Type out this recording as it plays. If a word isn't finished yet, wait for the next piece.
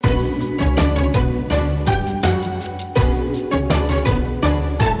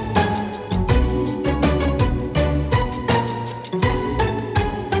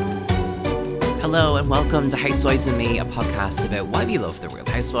welcome to Housewives and Me, a podcast about why we love the Real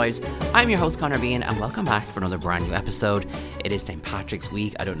Housewives. I'm your host, Conor Bean, and welcome back for another brand new episode. It is St. Patrick's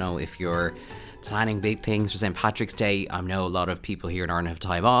Week. I don't know if you're planning big things for St. Patrick's Day. I know a lot of people here in Ireland have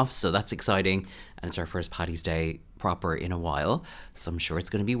time off, so that's exciting. And it's our first Paddy's Day proper in a while, so I'm sure it's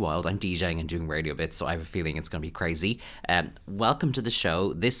going to be wild. I'm DJing and doing radio bits, so I have a feeling it's going to be crazy. Welcome to the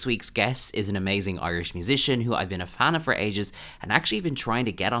show. This week's guest is an amazing Irish musician who I've been a fan of for ages and actually been trying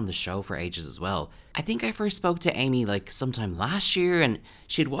to get on the show for ages as well. I think I first spoke to Amy like sometime last year, and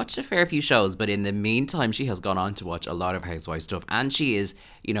she'd watched a fair few shows, but in the meantime she has gone on to watch a lot of Housewives stuff, and she is,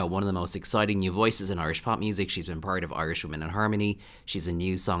 you know, one of the most exciting new voices in Irish pop music. She's been part of Irish Women in Harmony. She's a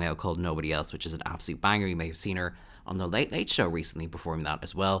new song out called Nobody Else, which is an absolute banger. You may have seen her on the Late Late Show recently performing that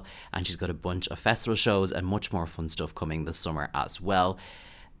as well, and she's got a bunch of festival shows and much more fun stuff coming this summer as well.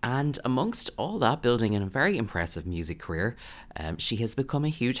 And amongst all that, building a very impressive music career, she has become a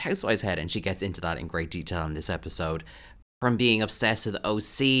huge Housewives head, and she gets into that in great detail in this episode. From being obsessed with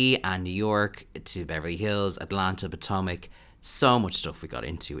OC and New York to Beverly Hills, Atlanta, Potomac, so much stuff we got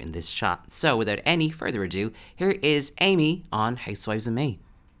into in this chat. So without any further ado, here is Amy on Housewives and Me.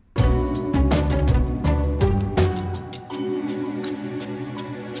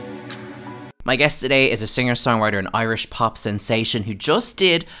 My guest today is a singer-songwriter and Irish pop sensation who just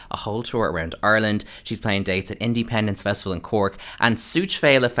did a whole tour around Ireland. She's playing dates at Independence Festival in Cork and Suit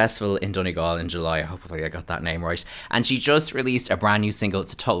Féile Festival in Donegal in July. Hopefully I got that name right. And she just released a brand new single.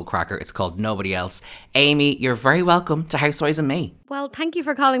 It's a total cracker. It's called Nobody Else. Amy, you're very welcome to Housewives and Me. Well, thank you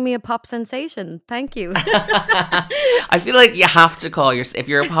for calling me a pop sensation. Thank you. I feel like you have to call if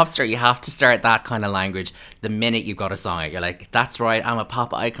you're a pop star, you have to start that kind of language the minute you've got a song out. You're like, that's right, I'm a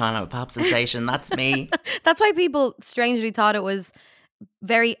pop icon, I'm a pop sensation, that's me. That's why people strangely thought it was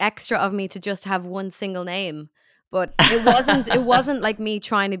very extra of me to just have one single name. But it wasn't like me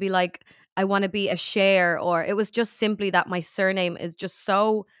trying to be like, I want to be a Cher, or it was just simply that my surname is just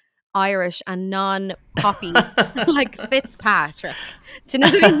so Irish and non-poppy, like Fitzpatrick. Do you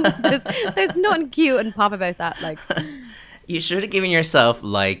know what I mean? There's nothing cute and pop about that. Like, you should have given yourself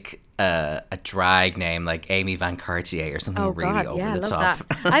like a drag name, like Amy Van Cartier or something really over the top.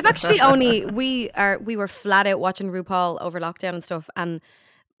 That. I've actually we were flat out watching RuPaul over lockdown and stuff, and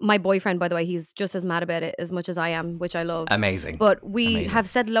my boyfriend, by the way, he's just as mad about it as much as I am, which I love. Amazing. But we have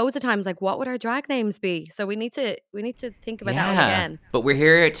said loads of times, like, what would our drag names be? So we need to think about that one again. But we're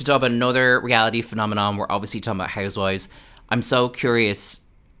here to talk about another reality phenomenon. We're obviously talking about Housewives. I'm so curious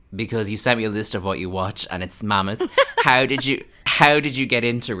because you sent me a list of what you watch, and it's mammoth. How did you get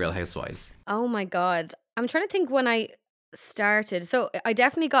into Real Housewives? Oh my God. I'm trying to think when I started. So I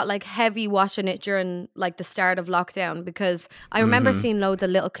definitely got like heavy watching it during like the start of lockdown, because I remember seeing loads of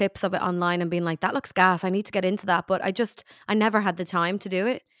little clips of it online and being like, that looks gas, I need to get into that, but I never had the time to do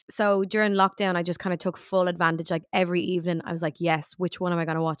it. So during lockdown I just kind of took full advantage. Like every evening I was like, yes, which one am I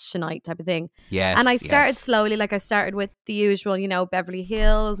going to watch tonight, type of thing. Yes. And I started slowly, like I started with the usual, you know, Beverly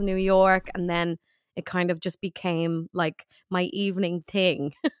Hills, New York, and then it kind of just became like my evening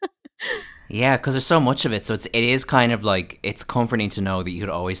thing. Yeah, because there's so much of it. So it is kind of like, it's comforting to know that you could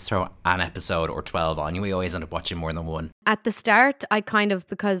always throw an episode or 12 on. You always end up watching more than one. At the start, I kind of,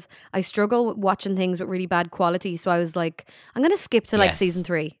 because I struggle with watching things with really bad quality. So I was like, I'm going to skip to like season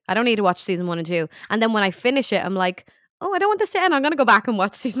 3. I don't need to watch season 1 and 2. And then when I finish it, I'm like, oh, I don't want this to end. I'm going to go back and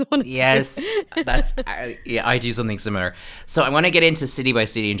watch season 1 and 2. Yes, that's, I do something similar. So I want to get into city by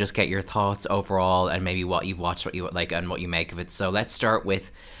city and just get your thoughts overall and maybe what you've watched, what you like, and what you make of it. So let's start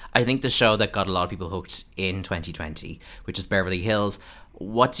with, I think, the show that got a lot of people hooked in 2020, which is Beverly Hills.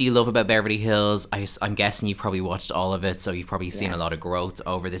 What do you love about Beverly Hills? I'm guessing you've probably watched all of it, so you've probably seen a lot of growth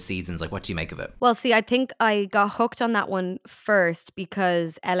over the seasons. Like, what do you make of it? Well, see, I think I got hooked on that one first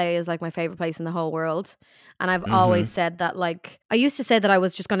because LA is like my favorite place in the whole world. And I've always said that, like, I used to say that I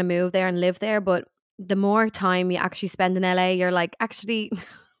was just going to move there and live there, but the more time you actually spend in LA, you're like, actually,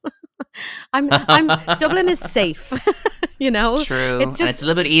 I'm Dublin is safe. You know, true. It's just, and it's a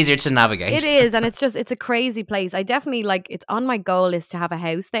little bit easier to navigate. It is, and it's a crazy place. I definitely like, it's on my goal list to have a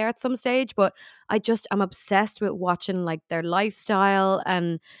house there at some stage, but I'm obsessed with watching like their lifestyle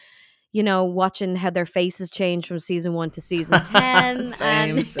and, you know, watching how their faces change from season 1 to season 10.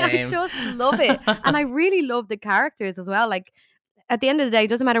 Same. I just love it. And I really love the characters as well. Like, at the end of the day, it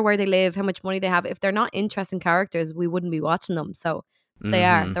doesn't matter where they live, how much money they have. If they're not interesting characters, we wouldn't be watching them. So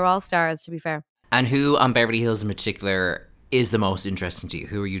they're all stars, to be fair. And who on Beverly Hills in particular is the most interesting to you?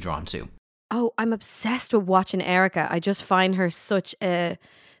 Who are you drawn to? Oh, I'm obsessed with watching Erica. I just find her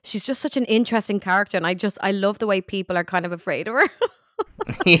she's just such an interesting character, and I love the way people are kind of afraid of her.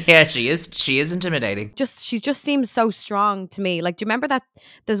 Yeah, she is. She is intimidating. She just seems so strong to me. Like, do you remember that?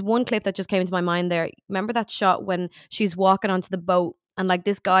 There's one clip that just came to my mind there. Remember that shot when she's walking onto the boat and like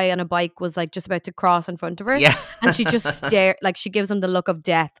this guy on a bike was like just about to cross in front of her, Yeah. and she just stare like she gives him the look of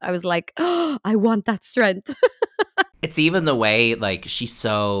death. I was like, oh, I want that strength. It's even the way like she's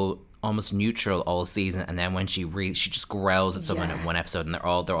so almost neutral all season, and then when she just growls at someone in one episode, and they're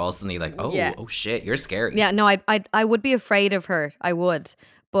all suddenly like, oh shit, you're scary. Yeah, no, I would be afraid of her. I would,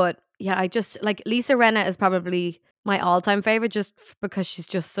 but yeah, I just like Lisa Rinna is probably my all-time favorite just because she's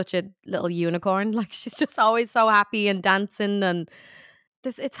just such a little unicorn. Like she's just always so happy and dancing, and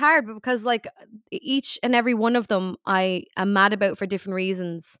it's hard because like each and every one of them I am mad about for different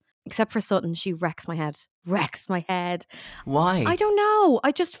reasons. Except for Sutton, she wrecks my head. Wrecks my head. Why? I don't know.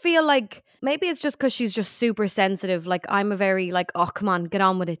 I just feel like maybe it's just because she's just super sensitive. Like I'm a very like, oh come on, get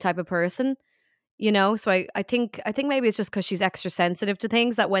on with it type of person. You know? So I think maybe it's just because she's extra sensitive to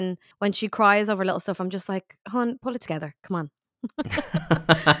things that when she cries over little stuff, I'm just like, hon, pull it together. Come on.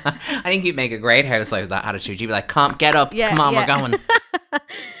 I think you'd make a great housewife with that attitude. You'd be like, come, get up, come on, we're going.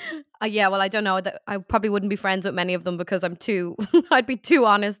 Yeah, well, I don't know. I probably wouldn't be friends with many of them because I'd be too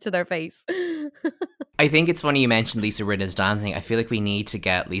honest to their face. I think it's funny you mentioned Lisa Rinna's dancing. I feel like we need to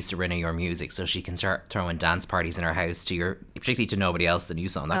get Lisa Rinna your music so she can start throwing dance parties in her house particularly to nobody else the new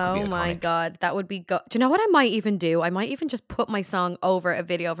song. That could be iconic. Oh my God, that would be Do you know what I might even do? I might even just put my song over a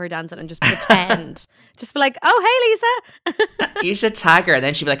video of her dancing and just pretend. Just be like, oh, hey, Lisa. You should tag her and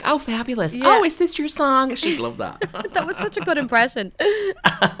then she'd be like, oh, fabulous. Yeah. Oh, is this your song? She'd love that. That was such a good impression.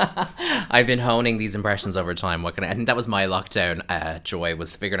 I've been honing these impressions over time. I think that was my lockdown joy,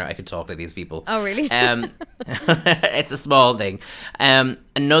 was figuring out I could talk to these people. Oh, really? It's a small thing.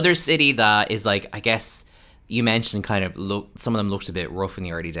 Another city that is like, I guess you mentioned kind of some of them looked a bit rough in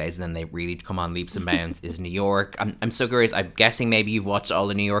the early days and then they really come on leaps and bounds is New York. I'm so curious. I'm guessing maybe you've watched all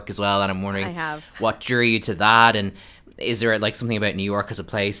of New York as well, and I'm wondering I have. What drew you to that, and is there like something about New York as a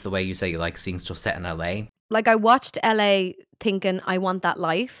place, the way you say you like seeing stuff set in LA? Like I watched LA thinking I want that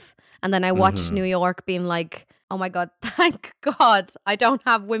life, and then I watched New York being like, oh my God, thank God I don't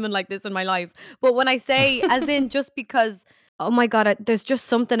have women like this in my life. But when I say as in just because, oh my God, there's just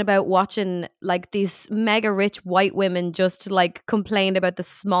something about watching like these mega rich white women just like complain about the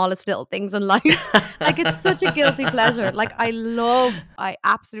smallest little things in life. Like it's such a guilty pleasure. Like I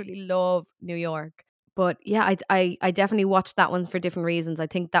absolutely love New York. But yeah, I definitely watched that one for different reasons. I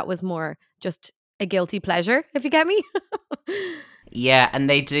think that was more just a guilty pleasure, if you get me. Yeah, and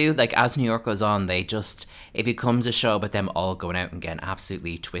they do, like, as New York goes on, it becomes a show about them all going out and getting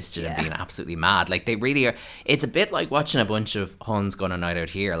absolutely twisted and being absolutely mad. Like, they really are. It's a bit like watching a bunch of Huns going on a night out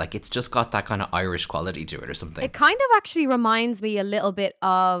here. Like, it's just got that kind of Irish quality to it or something. It kind of actually reminds me a little bit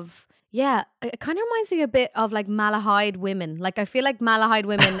of, it kind of reminds me a bit of like Malahide women. Like, I feel like Malahide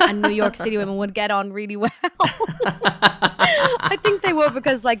women and New York City women would get on really well. I think they would,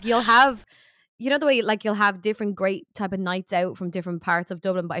 because like you'll have, you know, the way like you'll have different great type of nights out from different parts of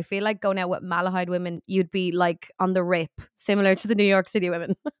Dublin, but I feel like going out with Malahide women, you'd be like on the rip, similar to the New York City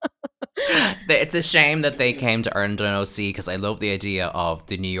women. It's a shame that they came to Erndon OC, because I love the idea of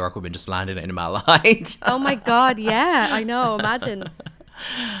the New York women just landing in Malahide. Oh my God, yeah, I know, imagine.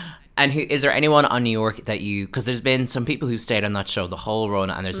 And is there anyone on New York that because there's been some people who stayed on that show the whole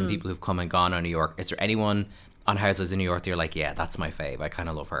run, and there's some people who've come and gone on New York. Is there anyone on Housewives in New York that you're like, yeah, that's my fave, I kind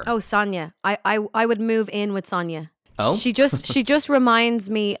of love her? Oh, Sonia. I would move in with Sonia. Oh? She just reminds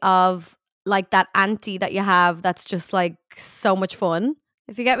me of like that auntie that you have that's just like so much fun,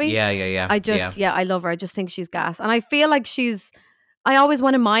 if you get me. Yeah. I love her. I just think she's gas. And I feel like I always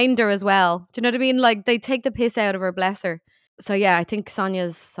want to mind her as well. Do you know what I mean? Like they take the piss out of her, bless her. So yeah, I think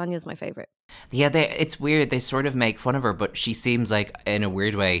Sonia's my favorite. Yeah, it's weird. They sort of make fun of her, but she seems like, in a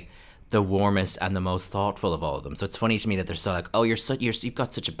weird way, the warmest and the most thoughtful of all of them. So it's funny to me that they're so like, oh, you've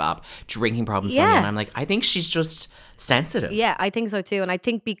got such a bad drinking problem, Sonia. And I'm like, I think she's just sensitive. Yeah, I think so too. And I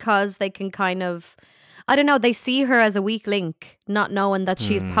think because they can kind of, I don't know, they see her as a weak link, not knowing that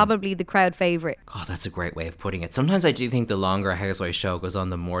she's probably the crowd favorite. God, that's a great way of putting it. Sometimes I do think the longer a Housewives show goes on,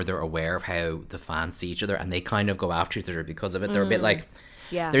 the more they're aware of how the fans see each other, and they kind of go after each other because of it. They're a bit like,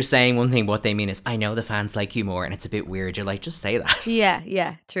 they're saying one thing, what they mean is, I know the fans like you more, and it's a bit weird. You're like, just say that.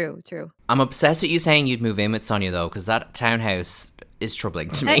 Yeah, true. I'm obsessed with you saying you'd move in with Sonia, though, because that townhouse is troubling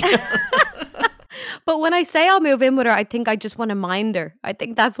to me. But when I say I'll move in with her, I think I just want to mind her. I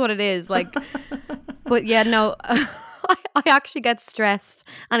think that's what it is. Like, but yeah, no, I actually get stressed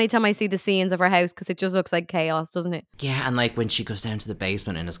anytime I see the scenes of her house, because it just looks like chaos, doesn't it? Yeah, and like when she goes down to the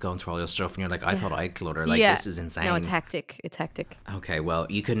basement and is going through all your stuff, and you're like, I thought I'd clutter. Like, this is insane. No, it's hectic. Okay, well,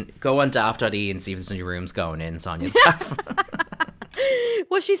 you can go on daft.e and see if there's any rooms going in Sonia's bath.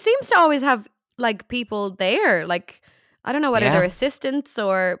 Well, she seems to always have like people there. Like I don't know whether they're Yeah. assistants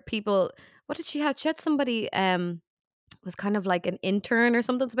or people. What did she have? She had somebody was kind of like an intern or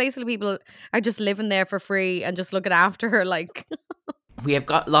something. So basically, people are just living there for free and just looking after her. Like, We have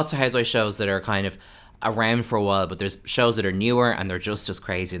got lots of housewife shows that are kind of around for a while, but there's shows that are newer and they're just as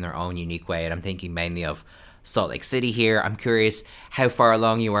crazy in their own unique way. And I'm thinking mainly of Salt Lake City here. I'm curious how far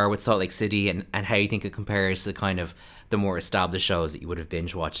along you are with Salt Lake City and how you think it compares to kind of the more established shows that you would have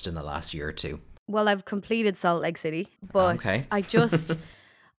binge watched in the last year or two. well, I've completed Salt Lake City, but Okay.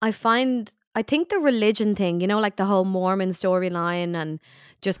 I think the religion thing, you know, like the whole Mormon storyline and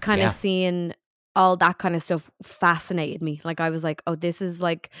just kind of Yeah. seeing all that kind of stuff fascinated me. Like I was like, oh, this is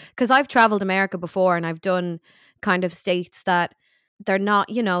like, because I've traveled America before and I've done kind of states that they're not,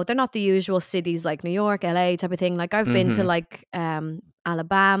 you know, they're not the usual cities like New York, LA type of thing. Like I've been to Mm-hmm. like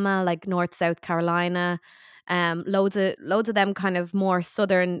Alabama, like North, South Carolina, loads of them kind of more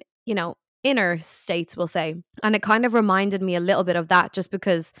southern, you know, inner states, we'll say. And it kind of reminded me a little bit of that just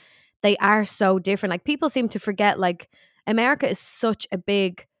because they are so different. Like people seem to forget like America is such a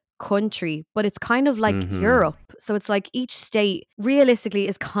big country, but it's kind of like Mm-hmm. Europe. So it's like each state realistically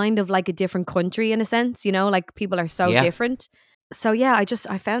is kind of like a different country in a sense, you know, like people are so Yeah. different. So yeah,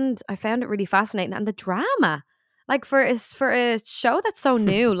 I found it really fascinating and the drama. Like for a show that's so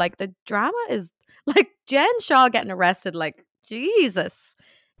new, like the drama is like Jen Shaw getting arrested like Jesus.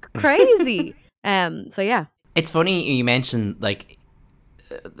 Crazy. So yeah. It's funny you mentioned like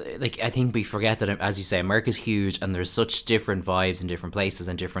I think we forget that, as you say, America's huge and there's such different vibes in different places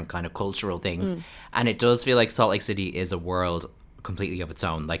and different kind of cultural things, Mm. and it does feel like Salt Lake City is a world completely of its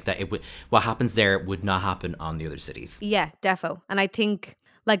own. Like that, it would what happens there would not happen on the other cities. Yeah, defo. And I think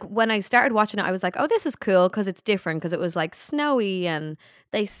like when I started watching it, I was like, oh, this is cool because it's different because it was like snowy and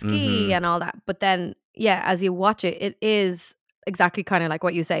they ski Mm-hmm. and all that. But then, yeah, as you watch it, it is exactly kind of like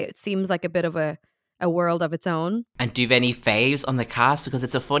what you say. It seems like a bit of a world of its own. And do you have any faves on the cast? Because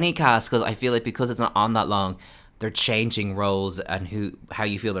it's a funny cast. Because I feel like because it's not on that long, they're changing roles, and how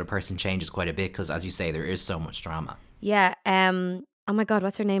you feel about a person changes quite a bit. Because as you say, there is so much drama. Yeah. Oh my God,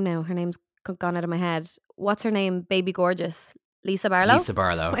 what's her name now? Her name's gone out of my head. What's her name? Baby Gorgeous. Lisa Barlow? Lisa Oh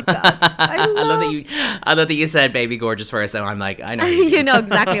Barlow. my God. I I love that love you. I love that you said "Baby Gorgeous" first, and I'm like, I know who you you mean. know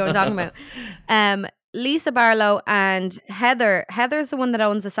exactly what I'm talking about. Lisa Barlow and Heather. Heather's the one that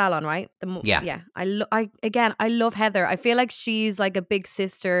owns the salon, right? Yeah, Yeah. I love Heather. I feel like she's like a big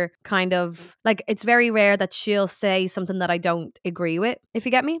sister kind of like it's very rare that she'll say something that I don't agree with, if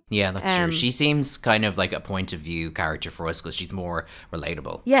you get me. yeah, that's true. Um She seems kind of like a point of view character for us because she's more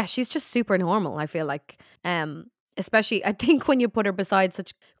relatable. yeah, she's just super normal, I feel like. Especially I think when you put her beside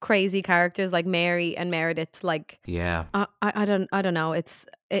such crazy characters like Mary and Meredith, like Yeah. I don't know. It's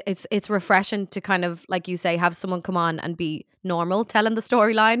refreshing to kind of like you say have someone come on and be normal telling the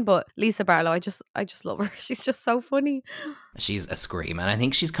storyline. But Lisa Barlow, I just love her. She's just so funny. She's a scream, and I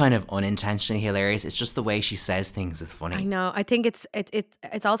think she's kind of unintentionally hilarious. It's just the way she says things is I funny. know. I think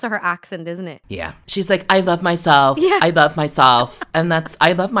it's also her accent, isn't it? Yeah. She's like, I love myself. Yeah. I love myself. And that's,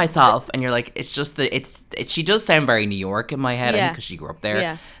 I love myself. And you're like, it's just that she does sound very New York in my head, I think, Yeah. because she grew up there.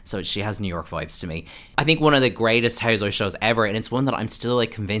 Yeah. So she has New York vibes to me. I think one of the greatest housewife shows ever, and it's one that I'm still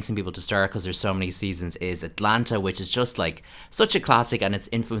like convincing people to start because there's so many seasons, is Atlanta, which is just like such a classic and it's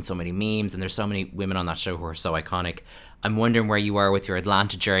influenced so many memes. And there's so many women on that show who are so iconic. I'm wondering where you are with your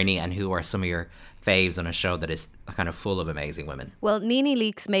Atlanta journey and who are some of your faves on a show that is kind of full of amazing women. Well, Nene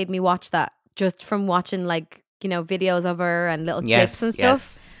Leakes made me watch that just from watching like, you know, videos of her and little clips and Yes, stuff.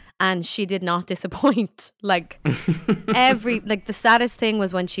 yes. And she did not disappoint. Like like the saddest thing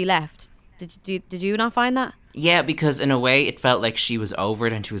was when she left. Did you not find that? Yeah, because in a way it felt like she was over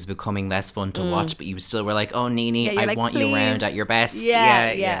it and she was becoming less fun to watch, but you still were like, oh, Nene, Yeah, you're I like, want you around please. at your best.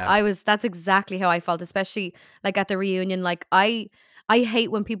 Yeah, Yeah. I was. That's exactly how I felt, especially like at the reunion. Like I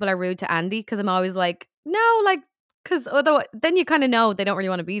hate when people are rude to Andy because I'm always like, no, like, because although then you kind of know they don't really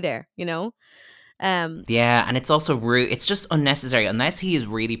want to be there, you know. Um, Yeah, and it's also rude. It's just unnecessary. Unless he is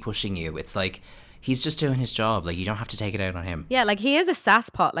really pushing you, it's like he's just doing his job. Like, you don't have to take it out on him. yeah, like he is a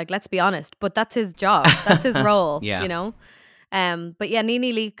sasspot. Like, let's be honest, but that's his job. That's his role. Yeah. You know. But yeah,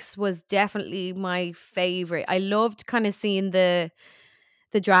 Nene Leakes was definitely my favorite. I loved kind of seeing the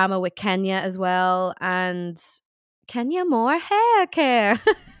drama with Kenya as well, and Kenya more hair care.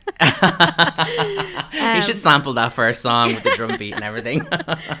 He should sample that first song with the drum beat and everything.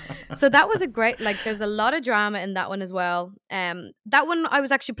 So that was a great, like there's a lot of drama in that one as well. That one I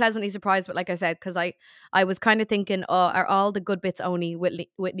was actually pleasantly surprised with, like I said, because I was kind of thinking, oh, are all the good bits only with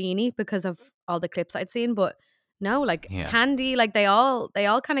Nene because of all the clips I'd seen, but no, like Yeah. Candy, like they all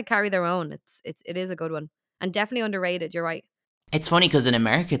kind of carry their own. It is a good one and definitely underrated. You're right. It's funny because in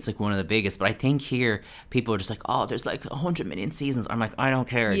America it's like one of the biggest, but I think here people are just like, oh, there's like 100 million seasons. I'm like, I don't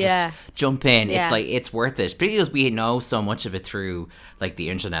care, just Yeah. jump in. It's Yeah. like it's worth it, because we know so much of it through like the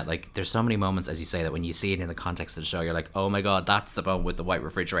internet. Like there's so many moments, as you say, that when you see it in the context of the show, you're like, oh my god, that's the one with the white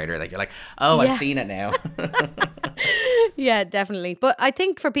refrigerator. Like you're like, oh, I've Yeah. seen it now. Yeah, definitely. But I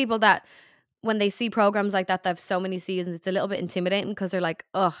think for people that when they see programs like that have so many seasons, it's a little bit intimidating because they're like,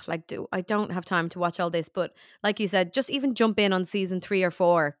 ugh, like I don't have time to watch all this. But like you said, just even jump in on season 3 or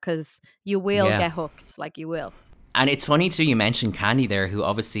 4 because you will Yeah. get hooked. Like you will. And it's funny too, you mentioned Candy there, who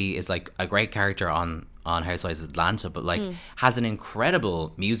obviously is like a great character on Housewives of Atlanta, but like has an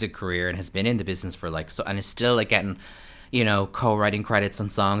incredible music career and has been in the business for like so, and is still like getting, you know, co-writing credits on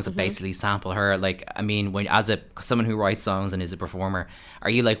songs that basically sample her. Like, I mean, when as someone who writes songs and is a performer, are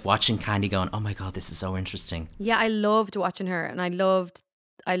you like watching Candy going, oh my god, this is so interesting? Yeah, I loved watching her, and I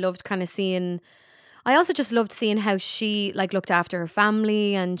loved kind of seeing. I also just loved seeing how she like looked after her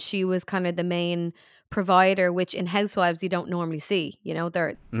family, and she was kind of the main provider, which in housewives you don't normally see. You know,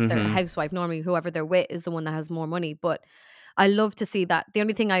 they're a housewife normally. Whoever they're with is the one that has more money. But I love to see that. The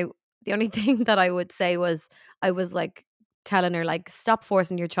only thing that I would say was I was like telling her like, stop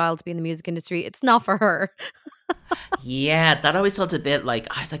forcing your child to be in the music industry. It's not for her. Yeah, that always felt a bit like,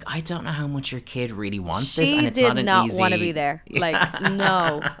 I was like, I don't know how much your kid really wants this, and She it's did not an not easy. want to be there. Like,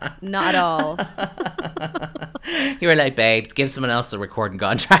 no, not at all. You were like, babes, give someone else a recording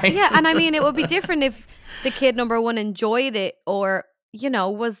contract. Yeah, and I mean, it would be different if the kid number one enjoyed it or, you know,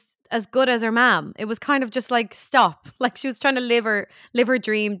 was as good as her mom. It was kind of just like stop. Like she was trying to live her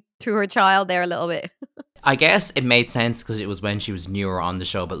dream through her child there a little bit. I guess it made sense because it was when she was newer on the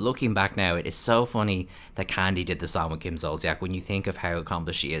show, but looking back now, it is so funny that Candy did the song with Kim Zolciak. When you think of how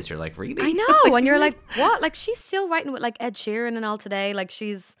accomplished she is, you're like, really? I know, and you're like, what? Like she's still writing with like Ed Sheeran and all today. Like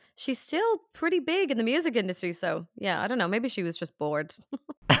she's still pretty big in the music industry. So yeah, I don't know. Maybe she was just bored.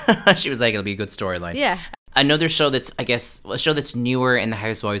 She was like, it'll be a good storyline. Yeah. Another show that's, I guess, a show that's newer in the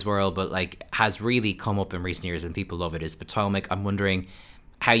Housewives world, but like has really come up in recent years and people love it, is Potomac. I'm wondering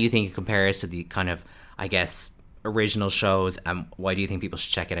how you think it compares to the kind of, I guess, original shows, and why do you think people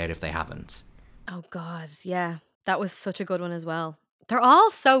should check it out if they haven't? Oh God, yeah. That was such a good one as well. They're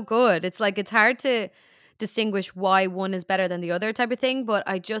all so good. It's like it's hard to distinguish why one is better than the other type of thing, but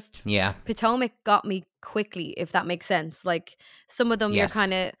I just Yeah. Potomac got me quickly, if that makes sense. Like some of them you're Yes.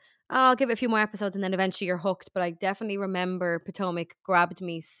 kind of I'll give it a few more episodes and then eventually you're hooked, but I definitely remember Potomac grabbed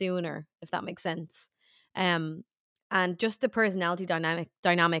me sooner, if that makes sense. Um and just the personality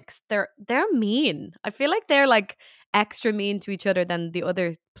dynamics, they're mean. I feel like they're like extra mean to each other than the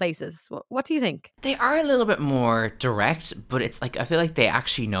other places. What do you think? They are a little bit more direct, but it's like I feel like they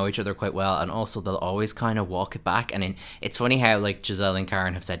actually know each other quite well, and also they'll always kind of walk it back. And it's funny how like Giselle and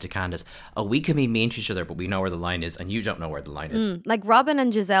Karen have said to Candace, "Oh, we can be mean to each other, but we know where the line is, and you don't know where the line is." Like Robin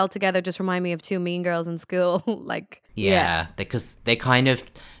and Giselle together just remind me of two mean girls in school. Like Yeah, because they kind of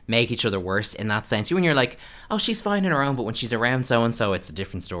make each other worse in that sense. When you're like, "Oh, she's fine in her own," but when she's around so and so, it's a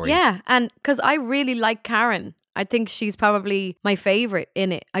different story. Yeah, and because I really like Karen. I think she's probably my favorite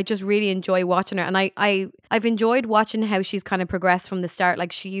in it. I just really enjoy watching her, and I've enjoyed watching how she's kind of progressed from the start.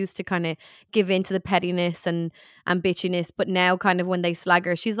 Like she used to kind of give in to the pettiness and bitchiness, but now kind of when they slag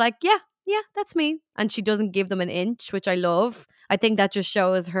her, she's like, yeah, that's me, and she doesn't give them an inch, which I love. I think that just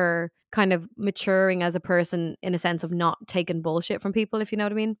shows her kind of maturing as a person in a sense of not taking bullshit from people, if you know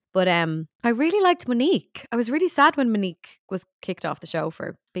what I mean. But I really liked Monique. I was really sad when Monique was kicked off the show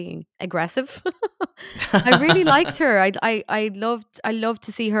for being aggressive. I really liked her. I loved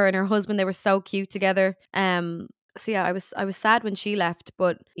to see her and her husband. They were so cute together. So yeah, I was sad when she left,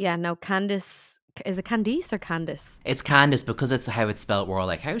 but yeah, no, Candice, is it Candice or Candice? It's Candace because it's how it's spelled. We're all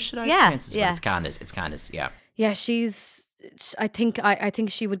like, how should I pronounce this? But it's Candace. It's Candace. Yeah. Yeah, I think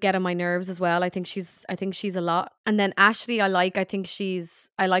she would get on my nerves as well. I think she's a lot. And then Ashley, I like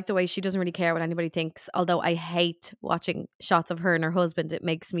the way she doesn't really care what anybody thinks. Although I hate watching shots of her and her husband. It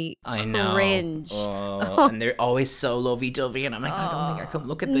makes me cringe. Oh, and they're always so lovey-dovey, and I'm like, I don't think I can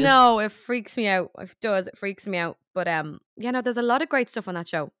look at this. No, it freaks me out. It does. It freaks me out. But yeah, no, there's a lot of great stuff on that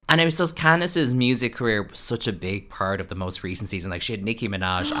show. And it was just Candace's music career was such a big part of the most recent season. Like she had Nicki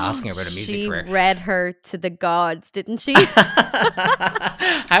Minaj asking her about her music career. She read her to the gods, didn't she?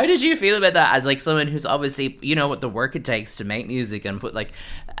 How did you feel about that as like someone who's obviously, you know, what the work it takes to make music and put like,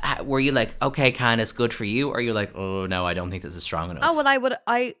 were you like, okay, Candace, good for you? Or are you like, oh no, I don't think this is strong enough? Oh, well,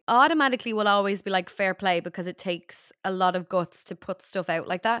 I automatically will always be like fair play because it takes a lot of guts to put stuff out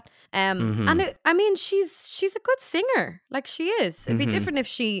like that. And I mean, she's a good singer. Like she is. It'd be different if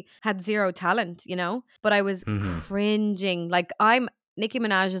she had zero talent, you know? But I was cringing. Like Nicki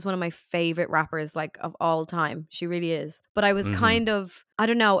Minaj is one of my favorite rappers, like, of all time. She really is. But I was kind of, I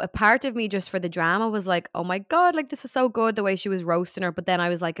don't know, a part of me just for the drama was like, oh my God, like, this is so good the way she was roasting her. But then I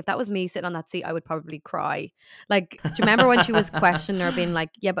was like, if that was me sitting on that seat, I would probably cry. Like, do you remember when she was questioning her, being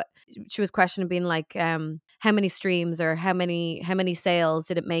like, yeah, but she was questioning, being like, how many streams or how many sales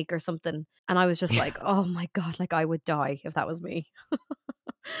did it make or something? And I was just like, oh my God, like, I would die if that was me.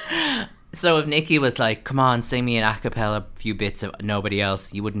 So if Nikki was like, come on, sing me an a cappella few bits of nobody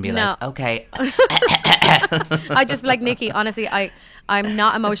else, you wouldn't be like, okay. I'd just be like, Nikki, honestly, I'm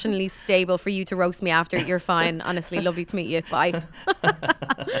not emotionally stable for you to roast me after. You're fine. Honestly, lovely to meet you. Bye.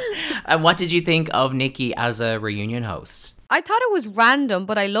 And what did you think of Nikki as a reunion host? I thought it was random,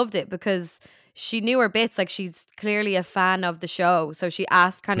 but I loved it because she knew her bits. Like, she's clearly a fan of the show. So she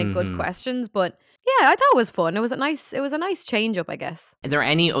asked kind of good questions, but yeah, I thought it was fun. It was a nice change up, I guess. Are there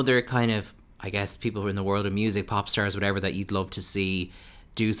any other kind of, I guess, people in the world of music, pop stars, whatever, that you'd love to see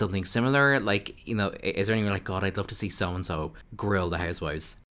do something similar? Like, you know, is there anyone like, God, I'd love to see so-and-so grill the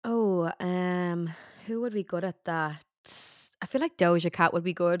housewives? Oh, who would be good at that? I feel like Doja Cat would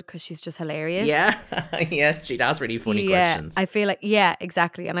be good because she's just hilarious. Yeah. Yes, she does really funny questions. I feel like, yeah,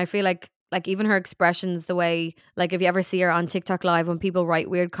 exactly. And I feel like even her expressions, the way, like, if you ever see her on TikTok live when people write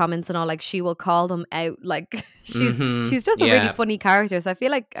weird comments and all, like, she will call them out. Like, she's just a really funny character. So I feel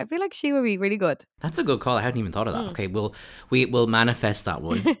like she would be really good. That's a good call. I hadn't even thought of that. Okay, we'll manifest that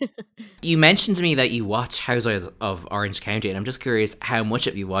one. You mentioned to me that you watch Housewives of Orange County, and I'm just curious how much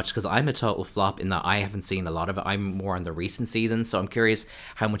of you watched, because I'm a total flop in that I haven't seen a lot of it. I'm more on the recent seasons, so I'm curious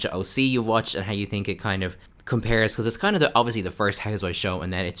how much of OC you've watched and how you think it kind of compares, because it's kind of obviously the first Housewives show,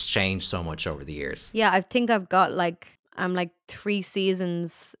 and then it's changed so much over the years. Yeah, I think I've got I'm 3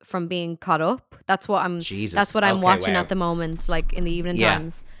 seasons from being caught up. That's what I'm watching at the moment, like in the evening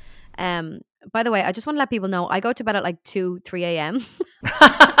times. By the way, I just want to let people know I go to bed at 2-3 a.m.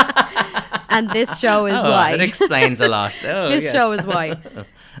 And this show is why. It explains a lot. This show is why.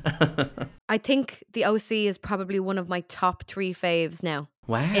 I think the OC is probably one of my top 3 faves now.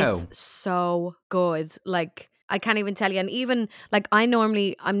 Wow. It's so good. Like, I can't even tell you. And even I'm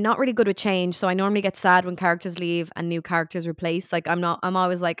not really good with change. So I normally get sad when characters leave and new characters replace. Like, I'm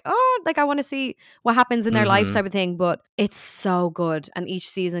always like, oh, like, I want to see what happens in their life type of thing. But it's so good. And each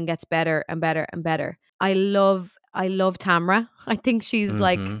season gets better and better and better. I love Tamra. I think she's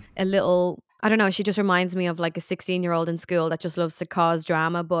like a little, I don't know, she just reminds me of like a 16-year-old in school that just loves to cause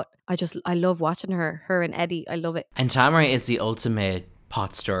drama. But I love watching her and Eddie. I love it. And Tamra is the ultimate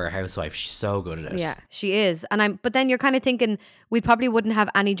pot stirrer housewife. She's so good at it. Yeah, she is. But then you're kind of thinking we probably wouldn't have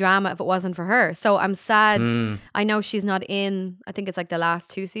any drama if it wasn't for her. So I'm sad. I know she's not in, I think it's like the last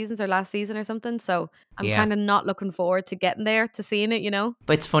 2 seasons or last season or something. So I'm kind of not looking forward to getting there, to seeing it, you know?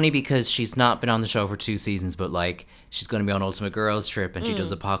 But it's funny because she's not been on the show for 2 seasons, but like she's going to be on Ultimate Girls Trip and she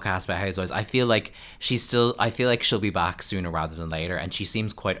does a podcast about housewives. I feel like she'll be back sooner rather than later, and she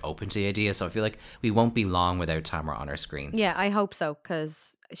seems quite open to the idea. So I feel like we won't be long without Tamra on our screens. Yeah, I hope so,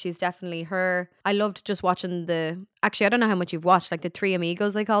 because she's definitely her. I loved just watching actually, I don't know how much you've watched, like the 3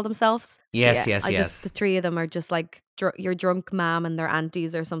 amigos, they call themselves. Yes. The 3 of them are just like your drunk mom and their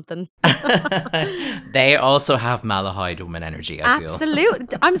aunties or something. They also have Malahide woman energy, I feel.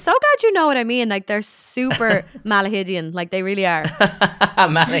 Absolutely. I'm so glad you know what I mean. Like, they're super Malahidian. Like, they really are.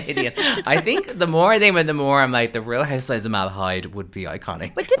 Malahidian. I think the more they went, the more I'm like, the Real Housewives of Malahide would be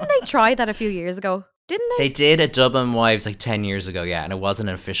iconic. But didn't they try that a few years ago? Didn't they? They did a Dublin Wives like 10 years ago, yeah, and it wasn't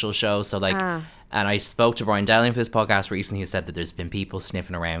an official show. So like, and I spoke to Brian Dowling for this podcast recently, who said that there's been people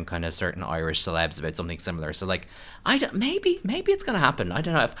sniffing around kind of certain Irish celebs about something similar. So like, maybe it's gonna happen. I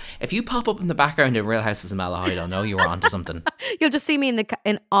don't know, if you pop up in the background of Real Houses of Malahide, I'll know you were onto something. You'll just see me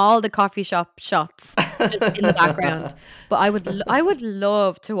in all the coffee shop shots, just in the background. But I would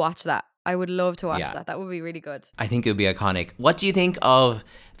love to watch that. I would love to watch that. That would be really good. I think it would be iconic. What do you think of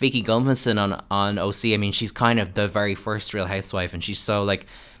Vicky Gunvalson on OC? I mean, she's kind of the very first Real Housewife, and she's so like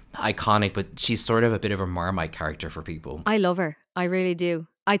iconic, but she's sort of a bit of a Marmite character for people. I love her. I really do.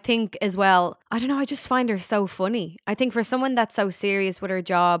 I think as well, I don't know, I just find her so funny. I think for someone that's so serious with her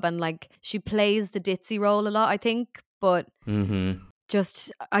job, and like, she plays the ditzy role a lot, I think, but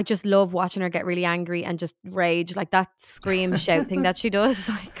I just love watching her get really angry and just rage, like that scream shout thing that she does.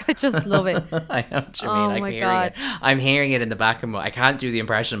 Like, I just love it. I know what you mean. I'm hearing it in the back of my, I can't do the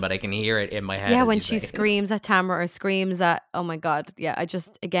impression, but I can hear it in my head. Yeah, when she screams at Tamra or screams at, oh my God. Yeah, I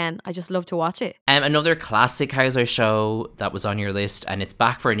just love to watch it. Another classic Housewives show that was on your list, and it's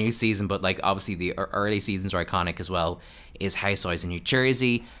back for a new season, but like obviously the early seasons are iconic as well, is Housewives in New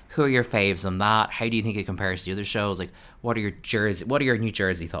Jersey. Who are your faves on that? How do you think it compares to the other shows? Like, what are your New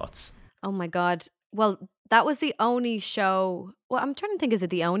Jersey thoughts? Oh my God. Well, That was the only show. Well, I'm trying to think, is it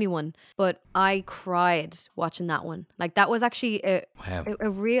the only one? But I cried watching that one. Like that was actually Wow. a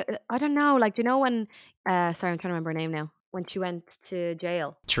real. I don't know. Like, you know when? Sorry, I'm trying to remember her name now. When she went to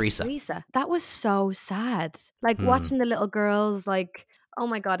jail, Teresa. Teresa. That was so sad. Like Hmm. watching the little girls. Like, oh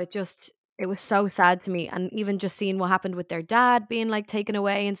my god, it was so sad to me. And even just seeing what happened with their dad being like taken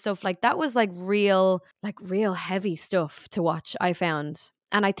away and stuff, like that was like real heavy stuff to watch, I found.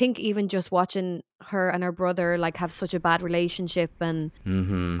 And I think even just watching her and her brother like have such a bad relationship, and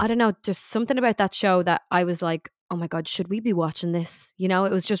Hmm. I don't know, just something about that show that I was like, oh my God, should we be watching this? You know,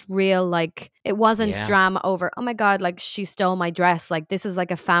 it was just real, like, it wasn't Yeah. drama over, oh my God, like she stole my dress. Like, this is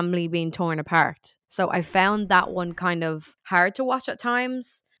like a family being torn apart. So I found that one kind of hard to watch at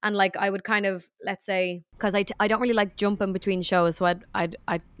times. And like, I would kind of, let's say, because I don't really like jumping between shows. So I'd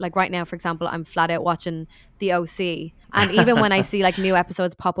like right now, for example, I'm flat out watching The OC. And even when I see like new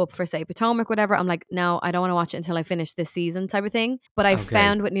episodes pop up for, say, Potomac, whatever, I'm like, no, I don't want to watch it until I finish this season type of thing. But I Okay.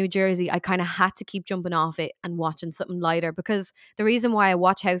 found with New Jersey, I kind of had to keep jumping off it and watching something lighter, because the reason why I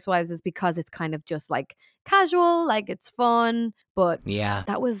watch Housewives is because it's kind of just like casual, like it's fun. But Yeah.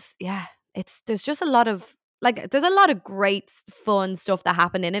 that was, yeah, there's just a lot of, like, there's a lot of great fun stuff that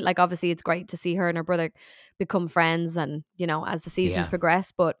happened in it. Like, obviously it's great to see her and her brother become friends, and you know, as the seasons Yeah.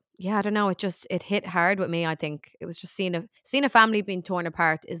 progress. But yeah, I don't know, it hit hard with me. I think it was just seeing a family being torn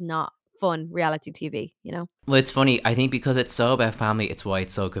apart is not fun reality TV, you know. Well, it's funny. I think because it's so about family, it's why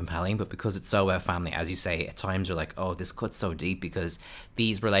it's so compelling. But because it's so about family, as you say, at times you're like, oh, this cuts so deep because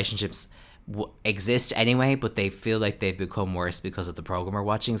these relationships exist anyway, but they feel like they've become worse because of the program we're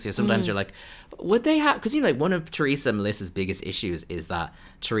watching. So sometimes you're like, would they have? Because, you know, like one of Teresa and Melissa's biggest issues is that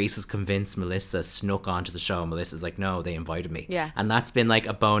Teresa's convinced Melissa snuck onto the show, and Melissa's like, no, they invited me. Yeah. And that's been like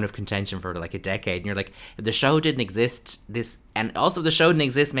a bone of contention for like a decade. And you're like, if the show didn't exist, and also if the show didn't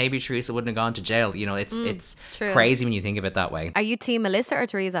exist, maybe Teresa wouldn't have gone to jail. You know, it's True. crazy when you think of it that way. Are you team Melissa or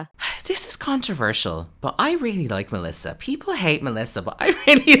Teresa? This is controversial, but I really like Melissa. People hate Melissa, but I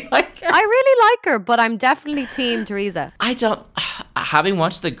really like her. I really like her, but I'm definitely team Teresa. I don't. Having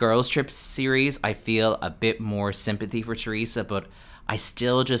watched the Girls Trip series, I feel a bit more sympathy for Teresa, but I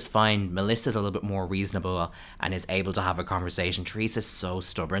still just find Melissa's a little bit more reasonable and is able to have a conversation. Teresa's so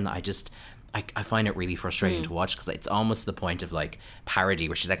stubborn that I find it really frustrating to watch, because it's almost the point of like parody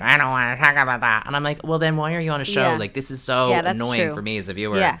where she's like, I don't want to talk about that. And I'm like, well, then why are you on a show? Yeah. Like, this is so Yeah, that's annoying true. for me as a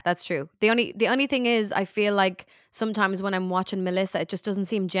viewer. Yeah, that's true. The only thing is, I feel like sometimes when I'm watching Melissa, it just doesn't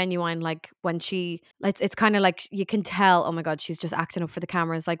seem genuine. Like when it's kind of like you can tell, oh my God, she's just acting up for the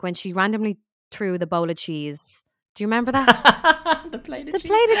cameras. Like when she randomly threw the bowl of cheese. Do you remember that? The plate of The cheese.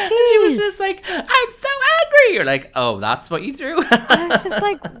 plate of And she was just cheese. like, I'm so angry. You're like, oh, that's what you threw? I was just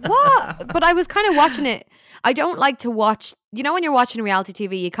like, what? But I was kind of watching it. I don't like to watch, you know, when you're watching reality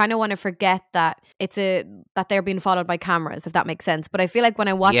TV, you kind of want to forget that that they're being followed by cameras, if that makes sense. But I feel like when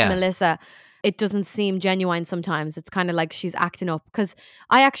I watch Yeah. Melissa, it doesn't seem genuine sometimes. It's kind of like she's acting up, because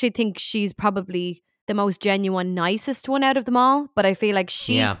I actually think she's probably the most genuine, nicest one out of them all. But I feel like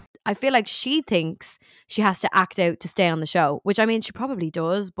Yeah. she thinks she has to act out to stay on the show, which I mean, she probably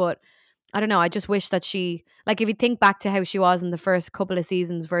does, but I don't know. I just wish that she, like, if you think back to how she was in the first couple of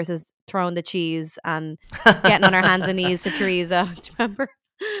seasons versus throwing the cheese and getting on her hands and knees to Teresa. Do you remember?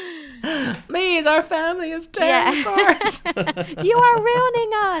 Please, our family is tearing apart. You are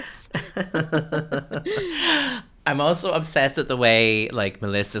ruining us. I'm also obsessed with the way like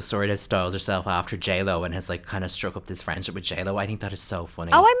Melissa sort of styles herself after JLo and has like kind of struck up this friendship with JLo. I think that is so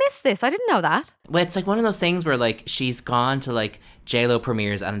funny. Oh, I missed this. I didn't know that. Well, it's like one of those things where like she's gone to like JLo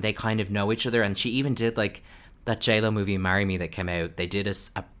premieres and they kind of know each other, and she even did like that JLo movie Marry Me that came out. They did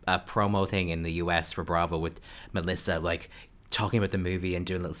a promo thing in the US for Bravo with Melissa like talking about the movie and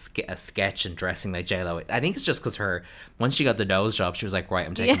doing a sketch and dressing like JLo. I think it's just because once she got the nose job, she was like, right,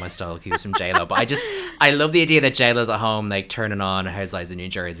 I'm taking my style cues from JLo. But I love the idea that JLo's at home like turning on Housewives of New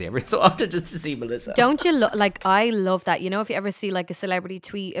Jersey every so often just to see Melissa. Don't you like, I love that. You know, if you ever see like a celebrity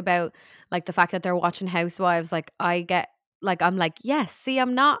tweet about like the fact that they're watching Housewives, like I get like, I'm like, yes, see,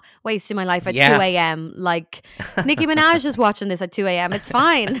 I'm not wasting my life at 2 a.m. Like Nicki Minaj is watching this at 2 a.m. It's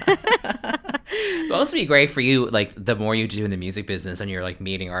fine. It would also be great for you, like the more you do in the music business and you're like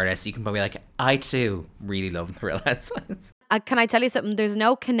meeting artists, you can probably like, I too really love the Real Housewives. Can I tell you something? There's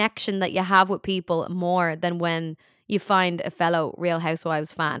no connection that you have with people more than when you find a fellow Real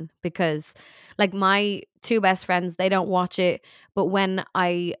Housewives fan, because like my two best friends, they don't watch it. But when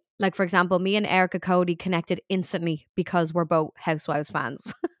like, for example, me and Erica Cody connected instantly because we're both Housewives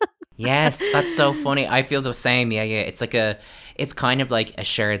fans. Yes, that's so funny. I feel the same. Yeah, yeah. It's kind of like a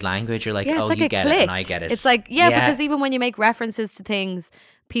shared language. You're like, Yeah, it's oh, like you a get it, and I click. get it. It's like, yeah, Yeah. because even when you make references to things,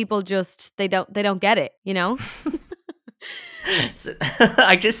 people just they don't get it, you know? So,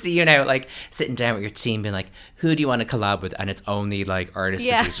 I just see you now, like sitting down with your team, being like, "Who do you want to collab with?" And it's only like artists,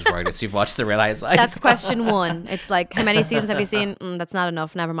 Yeah. producers, writers who've watched The Real Housewives. That's question one. It's like, how many seasons have you seen? That's not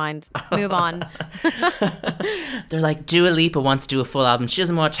enough. Never mind. Move on. They're like, Dua Lipa wants to do a full album. She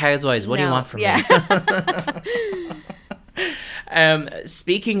doesn't watch Housewives. What do you No, want from yeah. me?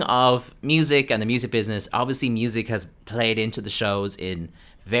 Speaking of music and the music business, obviously music has played into the shows in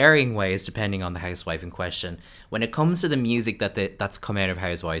varying ways depending on the housewife in question. When it comes to the music that's come out of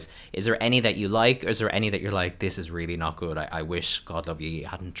Housewives, is there any that you like, or is there any that you're like, this is really not good? I wish, God love you, you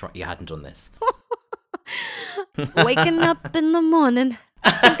hadn't done this. Waking up in the morning,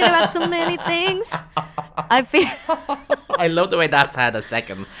 thinking about so many things. I feel I love the way that's had a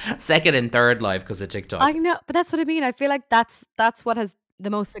second and third life because of TikTok. I know, but that's what I mean. I feel like that's what has the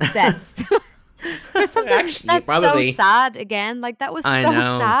most success. For something Actually, that's probably. so sad again. Like that was I so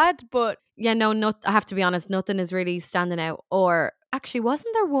know. sad, but yeah, no, not I have to be honest, nothing is really standing out. Or actually,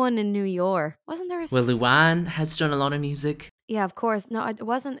 wasn't there one in New York? Wasn't there Well, Luann has done a lot of music. Yeah, of course. No, it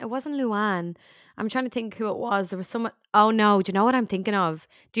wasn't Luann. I'm trying to think who it was. There was someone. Oh no, do you know what I'm thinking of?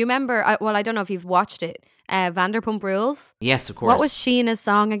 Do you remember? Well, I don't know if you've watched it. Vanderpump Rules. Yes, of course. What was Sheena's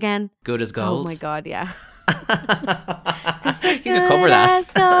song again? Good as Gold? Oh my god, yeah. You could cover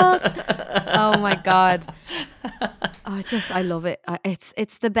that. Oh my god. I love it.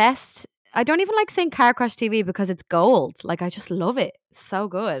 It's the best. I don't even like saying Car Crash TV because it's gold. Like I just love it. So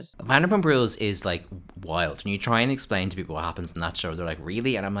good. Vanderpump Rules is like wild. And you try and explain to people what happens in that show, they're like,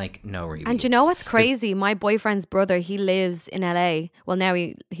 really? And I'm like, no, really. And you know what's crazy? My boyfriend's brother, he lives in LA. Well, now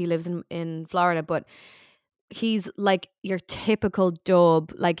he lives in Florida, but he's like your typical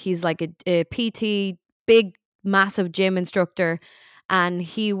dub. Like he's like a PT, big, massive gym instructor. And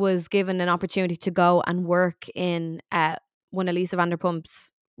he was given an opportunity to go and work in one of Lisa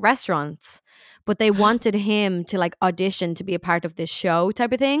Vanderpump's restaurants, but they wanted him to like audition to be a part of this show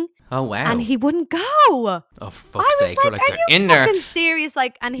type of thing. Oh, wow. And he wouldn't go. Oh, for fuck's sake. I You're was like, like, they're are you in there. fucking serious?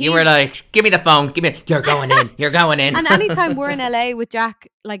 Like, and he You were like, give me the phone. You're going in. You're going in. And anytime we're in LA with Jack,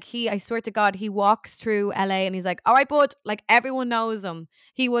 like I swear to God, he walks through LA and he's like, all right, bud, like everyone knows him.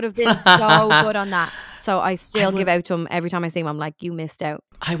 He would have been so good on that. So I still give out to him every time I see him. I'm like, you missed out.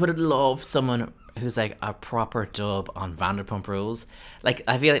 I would love someone who's like a proper dub on Vanderpump Rules. Like,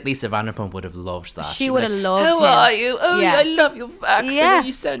 I feel like Lisa Vanderpump would have loved that. She She'd be would have like, loved How him. are you? Oh, Yeah. I love your accent. Yeah.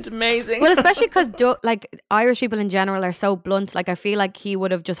 You sound amazing. Well, especially because like Irish people in general are so blunt. Like I feel like he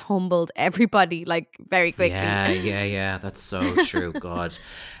would have just humbled everybody like very quickly. Yeah. That's so true. God.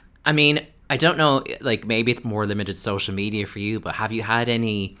 I mean, I don't know, like maybe it's more limited social media for you, but have you had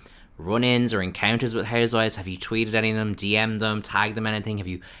any run-ins or encounters with housewives? Have you tweeted any of them, DM'd them, tagged them, anything? Have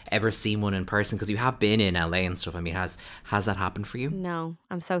you ever seen one in person? Because you have been in LA and stuff. I mean, has that happened for you? No,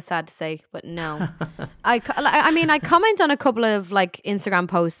 I'm so sad to say, but no. I mean, I comment on a couple of like Instagram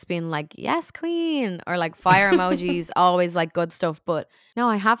posts being like, yes, queen, or like fire emojis, always like good stuff. But no,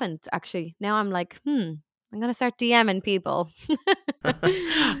 I haven't actually. Now I'm like, I'm going to start DMing people.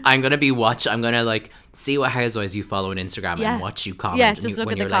 I'm going to like see what housewives you follow on Instagram Yeah. and watch you comment. Yeah, and just you, look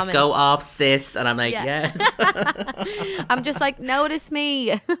when at the you're like, comments. go off, sis. And I'm like, Yeah. yes. I'm just like, notice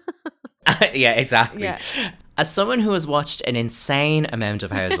me. Yeah, exactly. Yeah. As someone who has watched an insane amount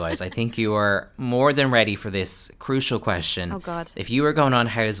of Housewives, I think you are more than ready for this crucial question. Oh, God. If you were going on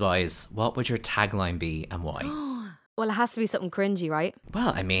Housewives, what would your tagline be and why? Well, it has to be something cringy, right?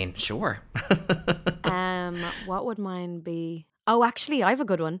 Well, I mean, sure. What would mine be? Oh, actually, I have a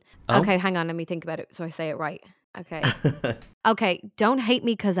good one. Oh? Okay, hang on. Let me think about it so I say it right. Okay. Okay, don't hate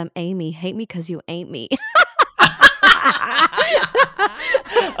me because I'm Amy. Hate me because you ain't me.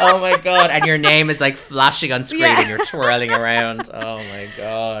 Oh my God. And your name is like flashing on screen Yeah. and you're twirling around. Oh my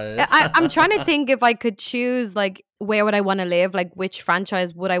God. I'm trying to think if I could choose, like, where would I want to live? Like, which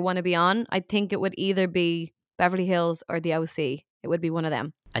franchise would I want to be on? I think it would either be Beverly Hills or the OC. It would be one of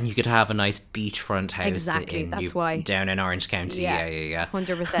them. And you could have a nice beachfront house Exactly, that's why. down in Orange County. Yeah.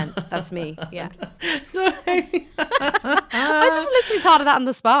 100%. That's me. Yeah. I I just literally thought of that on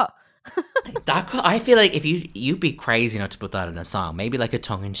the spot. I feel like if you'd be crazy not to put that in a song, maybe like a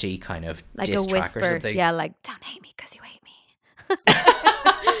tongue-in-cheek kind of Like diss a track or whisper. something. Yeah, like, don't hate me because you hate me.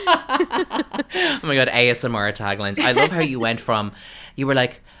 Oh my God, ASMR taglines. I love how you went from, you were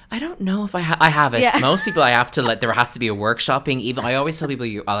like, I don't know if I have it. Yeah. Most people I have to, like, there has to be a workshopping. Even I always tell people,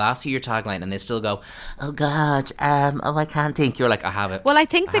 I'll ask you your tagline and they still go, oh God, I can't think. You're like, I have it. Well, I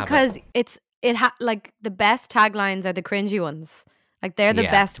think I have because like the best taglines are the cringy ones. Like they're the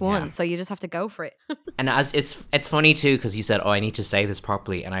Yeah, best yeah. ones, so you just have to go for it. And as it's funny too, because you said, "Oh, I need to say this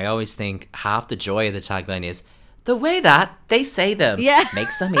properly," and I always think half the joy of the tagline is the way that they say them Yeah.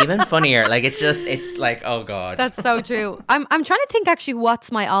 makes them even funnier. Like it's like, oh god. That's so true. I'm trying to think actually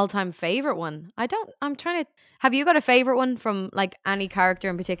what's my all-time favorite one. I'm trying to Have you got a favorite one from like any character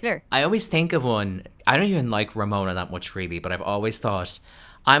in particular? I always think of one. I don't even like Ramona that much, really, but I've always thought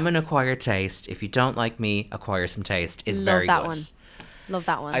I'm an acquired taste. If you don't like me, acquire some taste is Love very that good. one. Love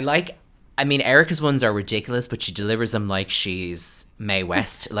that one. I mean, Erica's ones are ridiculous, but she delivers them like she's Mae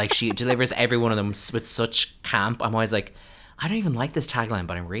West. Like, she delivers every one of them with such camp. I'm always like, I don't even like this tagline,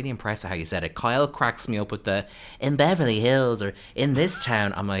 but I'm really impressed with how you said it. Kyle cracks me up with the in Beverly Hills or in this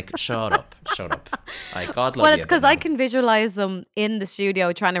town. I'm like, shut up. Like, God love Well, you. it's because but I no. can visualize them in the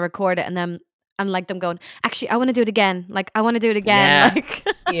studio trying to record it, and like them going, actually, I want to do it again. Like, I want to do it again. Yeah. Like,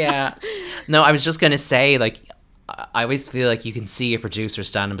 Yeah. No, I was just going to say, like, I always feel like you can see a producer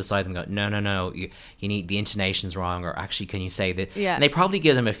standing beside them go, no, you need, the intonation's wrong, or actually, can you say that? Yeah. And they probably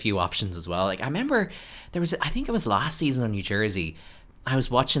give them a few options as well. Like, I remember I think it was last season on New Jersey, I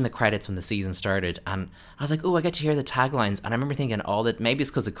was watching the credits when the season started, and I was like, oh, I get to hear the taglines. And I remember thinking maybe it's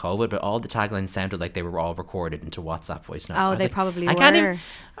because of COVID, but all the taglines sounded like they were all recorded into WhatsApp voice notes. Oh, I was they like, probably I can't were.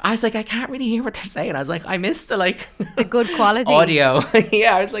 I was like, I can't really hear what they're saying. I was like, I missed the the good quality. audio.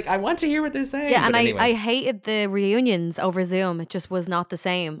 Yeah, I was like, I want to hear what they're saying. Yeah, and But anyway. I hated the reunions over Zoom. It just was not the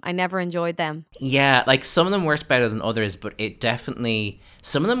same. I never enjoyed them. Yeah, like some of them worked better than others, but it definitely,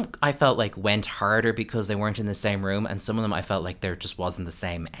 some of them I felt like went harder because they weren't in the same room, and some of them I felt like there just wasn't the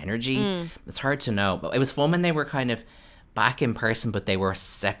same energy. It's hard to know, but it was fun when they were kind of back in person, but they were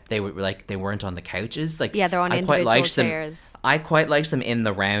they were like, they weren't on the couches. Like, Yeah, they're on I quite individual liked them. chairs. I quite liked them in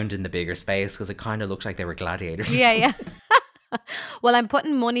the round in the bigger space because it kind of looked like they were gladiators. or Yeah. Well, I'm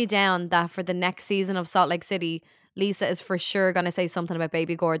putting money down that for the next season of Salt Lake City, Lisa is for sure going to say something about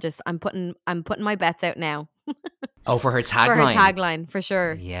Baby Gorgeous. I'm putting my bets out now Oh, for her tagline. for her tagline for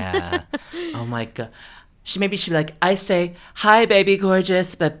sure. Yeah. Oh my god. Maybe she'd be like, I say, hi, baby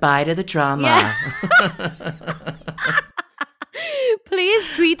gorgeous, but bye to the drama. Yeah. Please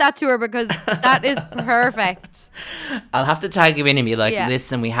tweet that to her because that is perfect. I'll have to tag you in and be like, Yeah.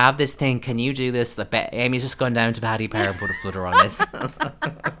 listen, we have this thing. Can you do this? Amy's just gone down to Paddy Power and put a flutter on this. Oh,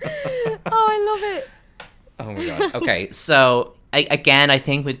 I love it. Oh my god. Okay, so I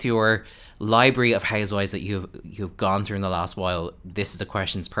think with your library of housewives that you've gone through in the last while, this is the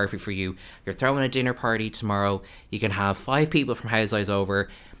question's perfect for you. You're throwing a dinner party tomorrow. You can have 5 people from Housewives over.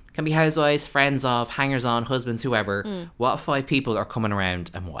 Can be housewives, friends of, hangers on, husbands, whoever. What 5 people are coming around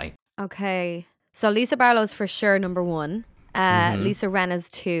and why? Okay. So Lisa Barlow's for sure number 1. Lisa Rinna's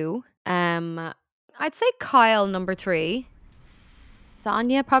 2. I'd say Kyle number 3.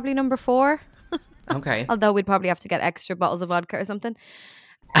 Sonia probably number 4. Okay. Although we'd probably have to get extra bottles of vodka or something.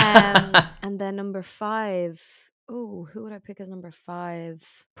 And then number 5. Oh, who would I pick as number 5?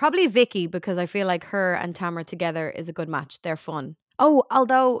 Probably Vicky, because I feel like her and Tamara together is a good match. They're fun. Oh,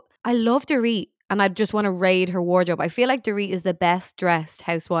 although I love Dorit and I just want to raid her wardrobe. I feel like Dorit is the best dressed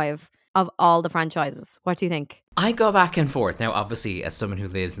housewife of all the franchises. What do you think? I go back and forth. Now, obviously, as someone who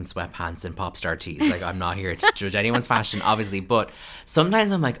lives in sweatpants and pop star tees, like, I'm not here to judge anyone's fashion, obviously, but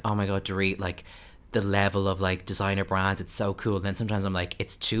sometimes I'm like, oh my god, Dorit, like, the level of, like, designer brands, it's so cool. And then sometimes I'm like,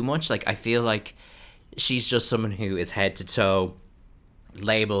 it's too much. Like, I feel like she's just someone who is head to toe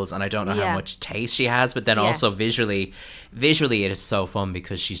labels, and I don't know how much taste she has, but then also visually it is so fun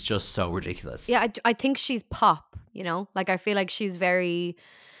because she's just so ridiculous. Yeah, I think she's pop, you know? Like, I feel like she's very,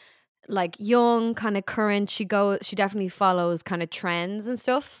 like, young, kind of current. She definitely follows kind of trends and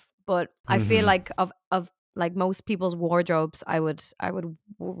stuff, but I feel like of like most people's wardrobes, I would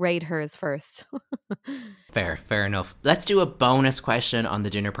rate hers first. Fair enough. Let's do a bonus question on the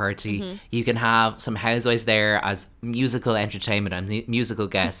dinner party. You can have some housewives there as musical entertainment and musical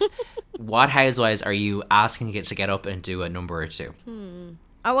guests. What housewives are you asking to get up and do a number or 2?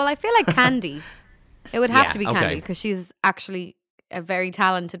 Oh, well, I feel like Candy. It would have Yeah, to be okay. Candy because she's actually a very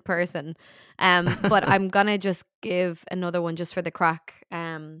talented person. But I'm gonna just give another one just for the crack.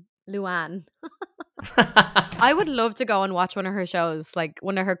 Luann. I would love to go and watch one of her shows, like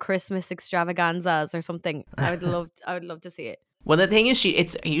one of her Christmas extravaganzas or something. I would love to see it. Well, the thing is,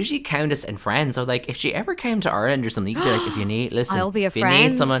 it's usually Countess and friends. So, like, if she ever came to Ireland or something, you could be like, if you need, listen, I'll be a if you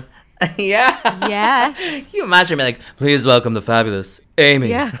friend. need someone. Yeah. Yes. Can you imagine me like, please welcome the fabulous Amy.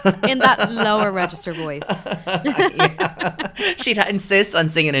 Yeah, in that lower register voice. Yeah. She'd insist on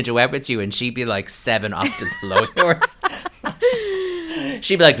singing a duet with you, and she'd be like 7 octaves below yours.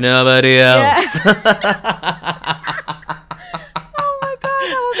 She'd be like, nobody else. Oh my god,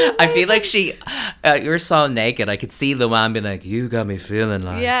 that would I feel like you're so naked. I could see Luan being like, "You got me feeling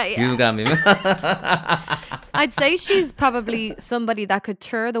like, Yeah, you yeah. got me." I'd say she's probably somebody that could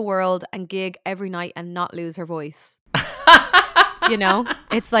tour the world and gig every night and not lose her voice. You know,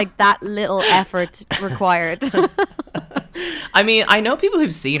 it's like that little effort required. I mean, I know people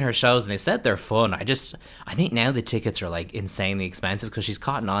who've seen her shows and they said they're fun. I think now the tickets are like insanely expensive because she's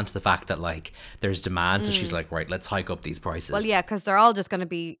cotton on to the fact that like there's demand. So she's like, right, let's hike up these prices. Well, yeah, because they're all just going to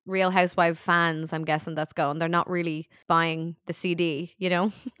be Real Housewife fans, I'm guessing that's going. They're not really buying the CD, you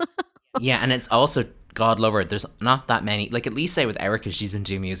know? Yeah, and it's also, God love her, there's not that many. Like, at least say with Erica, she's been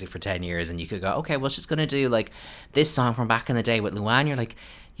doing music for 10 years, and you could go, okay, well, she's going to do like this song from back in the day. With Luan, you're like,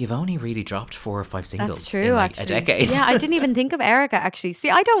 you've only really dropped 4 or 5 singles That's true, in like actually. a decade. Yeah, I didn't even think of Erica, actually. See,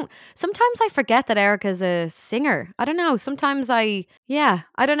 sometimes I forget that Erica's a singer. I don't know. I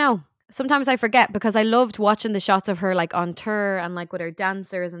don't know. Sometimes I forget because I loved watching the shots of her like on tour and like with her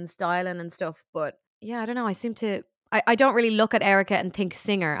dancers and styling and stuff. But yeah, I don't know. I don't really look at Erica and think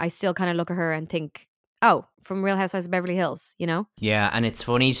singer. I still kind of look at her and think, oh, from Real Housewives of Beverly Hills, you know? Yeah, and it's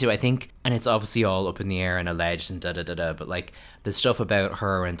funny too, I think, and it's obviously all up in the air and alleged and da-da-da-da, but like the stuff about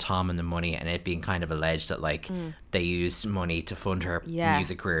her and Tom and the money and it being kind of alleged that like they used money to fund her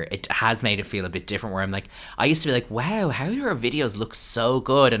music career, it has made it feel a bit different where I'm like, I used to be like, wow, how do her videos look so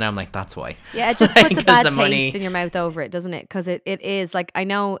good? And I'm like, that's why. Yeah, it just puts a bad taste money in your mouth over it, doesn't it? Because it is like, I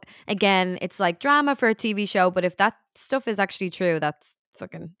know, again, it's like drama for a TV show, but if that stuff is actually true, that's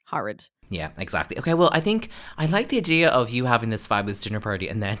fucking horrid. Yeah, exactly. Okay, well, I think I like the idea of you having this fabulous dinner party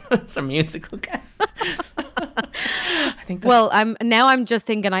and then some musical guests. I think. Well, I'm just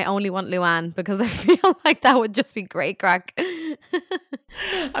thinking I only want Luann because I feel like that would just be great crack.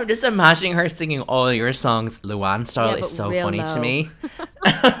 I'm just imagining her singing all your songs Luann style is so funny to me.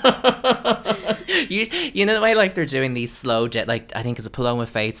 You know the way like they're doing these slow like I think it's a Paloma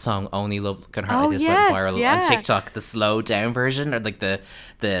Faith song Only Love Can Hurt Like This went viral on TikTok, the slow down version or like the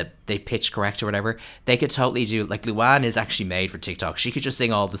they pitch correct or whatever. They could totally do like Luann is actually made for TikTok. She could just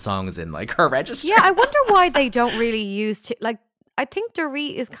sing all the songs in like her register. Yeah, I wonder why they don't really use like I think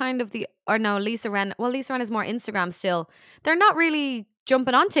Dorit is kind of Lisa Ren. Well, Lisa Ren is more Instagram still. They're not really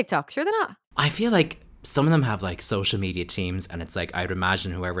jumping on TikTok. Sure, they're not. I feel like some of them have like social media teams and it's like I'd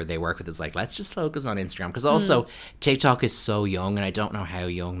imagine whoever they work with is like, let's just focus on Instagram because also TikTok is so young and I don't know how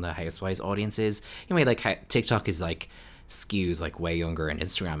young the Housewives audience is. You know, like TikTok is like skews like way younger and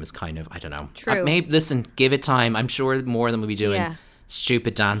Instagram is kind of, I don't know. True. Maybe listen, give it time. I'm sure more of them will be doing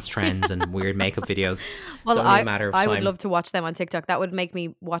stupid dance trends and weird makeup videos. Well, it's only a matter of time. I would love to watch them on TikTok. That would make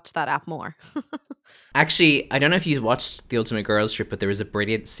me watch that app more. Actually, I don't know if you watched The Ultimate Girls Trip, but there was a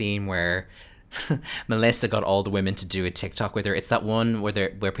brilliant scene where Melissa got all the women to do a TikTok with her. It's that one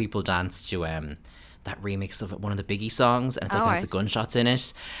where people dance to that remix of one of the Biggie songs, and it's like there's the gunshots in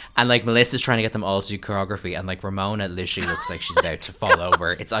it, and like Melissa's trying to get them all to do choreography, and like Ramona literally looks like she's about to fall over.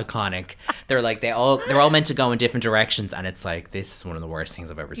 It's iconic. They're like they're all meant to go in different directions, and it's like this is one of the worst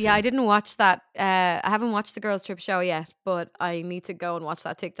things I've ever seen. Yeah, I didn't watch that. I haven't watched the Girls Trip show yet, but I need to go and watch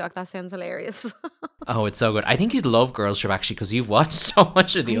that TikTok. That sounds hilarious. Oh, it's so good. I think you'd love Girls Trip actually because you've watched so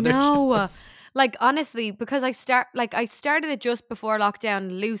much of the other shows. Like honestly, because I started it just before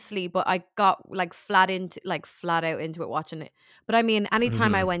lockdown loosely, but I got like flat out into it watching it. But I mean,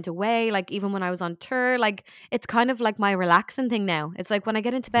 anytime I went away, like even when I was on tour, like it's kind of like my relaxing thing now. It's like when I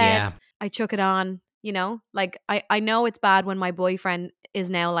get into bed, I chuck it on, you know? Like I know it's bad when my boyfriend is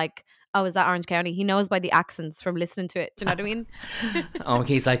now like, oh, is that Orange County? He knows by the accents from listening to it. Do you know what I mean? Oh,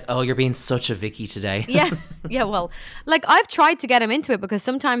 he's like, oh, you're being such a Vicky today. Yeah. Well, like I've tried to get him into it because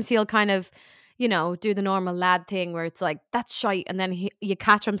sometimes he'll kind of, you know, do the normal lad thing where it's like, that's shite. And then you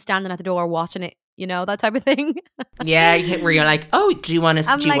catch him standing at the door watching it, you know, that type of thing. Yeah, where you're like, oh, do you want to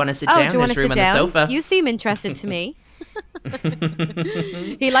sit down in this room on the sofa? You seem interested to me.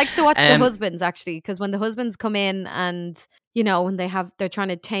 He likes to watch the husbands actually, because when the husbands come in and, you know, when they're trying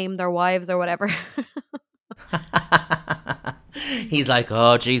to tame their wives or whatever. He's like,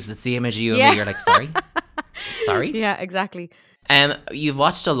 oh, geez, it's the image of you and me. You're like, sorry? Yeah, exactly. You've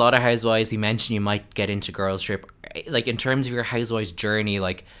watched a lot of Housewives. You mentioned you might get into Girls Trip. Like, in terms of your Housewives journey,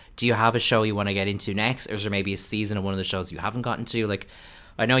 like, do you have a show you want to get into next? Or is there maybe a season of one of the shows you haven't gotten to? Like,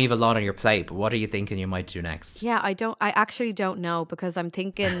 I know you have a lot on your plate, but what are you thinking you might do next? Yeah, I actually don't know because I'm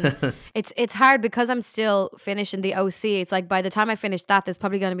thinking it's hard because I'm still finishing the OC. It's like by the time I finish that, there's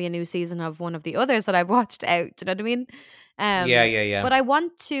probably going to be a new season of one of the others that I've watched out. Do you know what I mean? Yeah. But I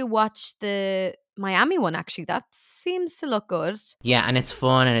want to watch the Miami one actually. That seems to look good. Yeah, and it's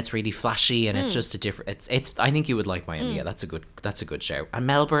fun and it's really flashy and it's Mm, just a different. It's. I think you would like Miami. Yeah, mm. that's a good show. And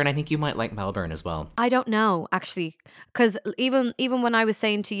Melbourne, I think you might like Melbourne as well. I don't know actually, because even when I was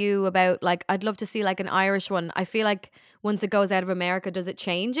saying to you about like I'd love to see like an Irish one, I feel like once it goes out of America, does it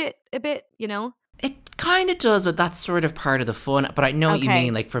change it a bit? You know? It kind of does, but that's sort of part of the fun. But I know what you Okay.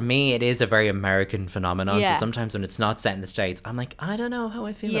 mean. Like for me, it is a very American phenomenon. So Yeah. sometimes when it's not set in the States, I'm like, I don't know how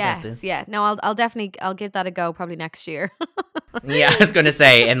I feel about Yes. this. Yeah. No, I'll definitely I'll give that a go probably next year. Yeah, I was going to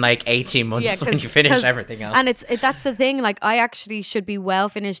say in like 18 Yeah, months when because you finish everything else. and that's the thing. Like I actually should be well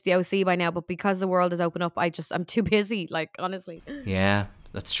finished the OC by now, but because the world has opened up, I'm too busy. Like honestly. Yeah,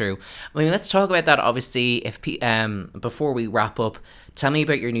 that's true. I mean, let's talk about that. Obviously, if before we wrap up, tell me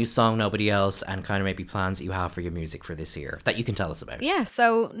about your new song, Nobody Else, and kind of maybe plans that you have for your music for this year that you can tell us about. Yeah.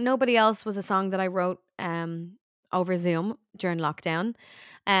 So nobody else was a song that I wrote over Zoom during lockdown,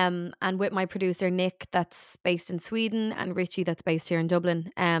 and with my producer Nick, that's based in Sweden, and Richie, that's based here in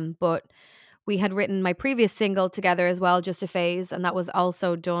Dublin. But we had written my previous single together as well, Just a Phase, and that was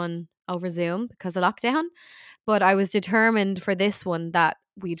also done over Zoom because of lockdown. But I was determined for this one that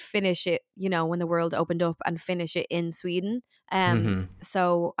we'd finish it, when the world opened up and finish it in Sweden. Mm-hmm.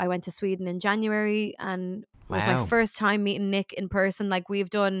 So I went to Sweden in January and it was my Wow. first time meeting Nick in person. Like we've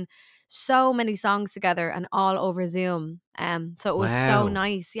done so many songs together and all over Zoom. So it was so Wow.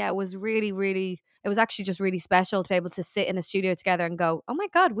 nice. Yeah, it was really, really it was actually just really special to be able to sit in a studio together and go, oh my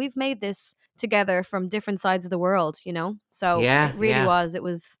God, we've made this together from different sides of the world. So Yeah, it really yeah. was. It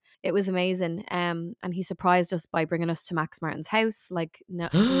was amazing. And he surprised us by bringing us to Max Martin's house. Like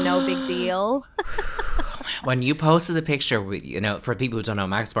no big deal. When you posted the picture, for people who don't know,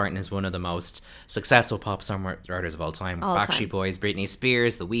 Max Martin is one of the most successful pop songwriters of all time. All Backstreet time. Boys, Britney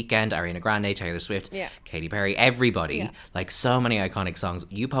Spears, The Weeknd, Ariana Grande, Taylor Swift, Yeah. Katy Perry, everybody. Yeah. Like so many iconic songs.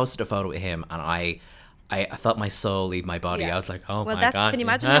 You posted a photo with him, and I felt my soul leave my body. Yeah. I was like, oh Well, my God. can you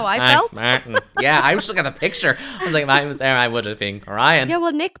imagine how I Max felt? Martin. Yeah, I was looking at the picture. I was like, if I was there, I would have been crying. Yeah,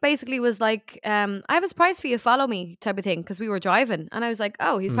 well, Nick basically was like, I have a surprise for you, follow me type of thing, because we were driving. And I was like,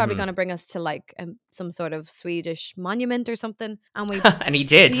 oh, he's probably Mhm. going to bring us to like some sort of Swedish monument or something. And we, And he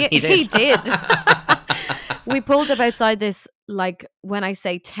did. yeah, He did. he did. We pulled up outside this, like, when I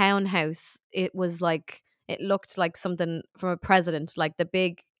say townhouse, it was like, it looked like something from a president, like the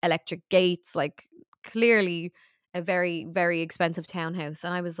big electric gates, like clearly a very, very expensive townhouse.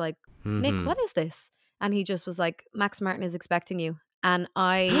 And I was like, Nick, Mhm. what is this? And he just was like, Max Martin is expecting you. And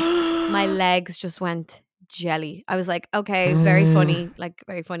my legs just went jelly. I was like, okay, very funny, like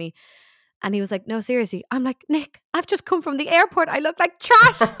very funny. And he was like, no, seriously. I'm like, Nick, I've just come from the airport. I look like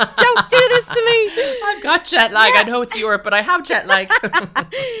trash. Don't do this to me. I've got jet lag. I know it's Europe, but I have jet lag.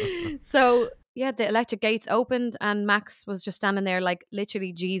 So yeah, the electric gates opened and Max was just standing there like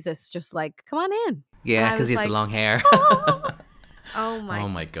literally Jesus, just like, come on in. Yeah, And I because was he has the like, long hair. "Oh." Oh Oh my,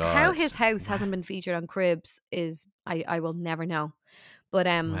 my how God. his house hasn't been featured on Cribs is I will never know. But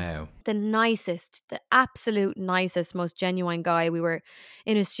Wow. the nicest, the absolute nicest, most genuine guy. We were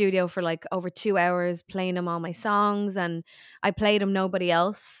in a studio for like over 2 hours playing him all my songs, and I played him Nobody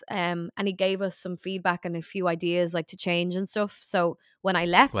Else. And he gave us some feedback and a few ideas like to change and stuff. So when I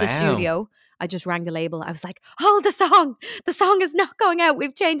left the Wow. studio, I just rang the label. I was like, "Oh, the song is not going out.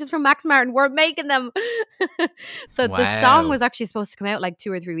 We've changes from Max Martin. We're making them." So the song Wow. was actually supposed to come out like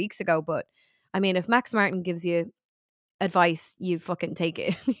 2 or 3 weeks ago, but I mean, if Max Martin gives you advice, you fucking take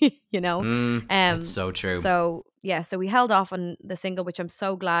it, you know? That's Um, so true. so yeah, so we held off on the single, which I'm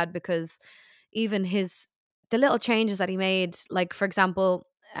so glad, because even the little changes that he made, like for example,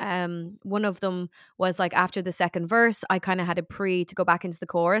 one of them was like after the second verse, I kind of had a pre to go back into the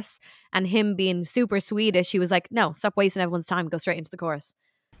chorus, and him being super Swedish, he was like, no, stop wasting everyone's time, go straight into the chorus.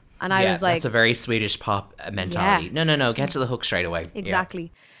 And I Yeah, was like, that's a very Swedish pop yeah, mentality. No, get to the hook straight away. Yeah.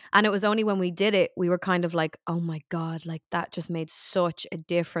 exactly. And it was only when we did it, we were kind of like, oh my God, like that just made such a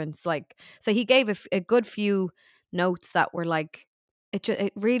difference. Like, so he gave a good few notes that were like,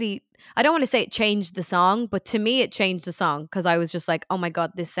 it really, I don't want to say it changed the song, but to me, it changed the song, because I was just like, oh my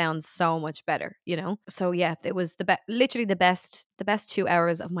God, this sounds so much better, you know? So yeah, it was literally the best 2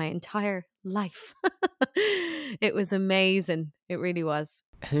 hours of my entire life. It was amazing. It really was.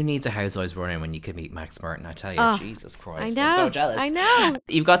 Who needs a Housewives run-in when you can meet Max Martin? I tell you, Oh, Jesus I Christ, know. I'm so I jealous. know.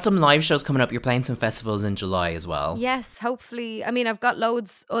 You've got some live shows coming up. You're playing some festivals in July as well. Yes, hopefully. I mean, I've got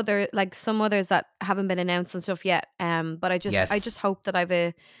loads other, like some others that haven't been announced and stuff yet. But I Yes. just hope that I've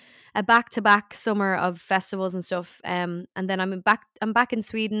a back to back summer of festivals and stuff. And then I'm back in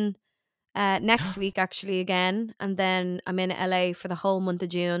Sweden next week actually again, and then I'm in LA for the whole month of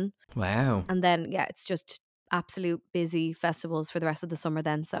June, Wow. and then yeah, it's just absolute busy festivals for the rest of the summer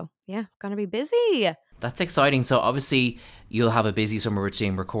then. So yeah, gonna be busy. That's exciting. So obviously you'll have a busy summer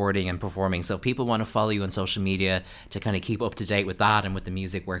between recording and performing. So if people want to follow you on social media to kind of keep up to date with that and with the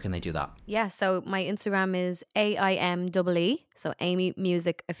music, where can they do that? Yeah, so my Instagram is AIMEE, so Amy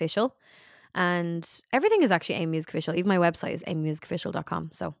Music Official. And everything is actually Amy Music Official. Even my website is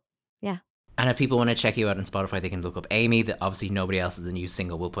amymusicofficial.com. So yeah. And if people want to check you out on Spotify, they can look up Amy. Obviously, Nobody Else is a new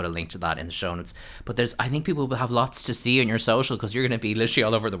single. We'll put a link to that in the show notes. But I think people will have lots to see on your social because you're going to be literally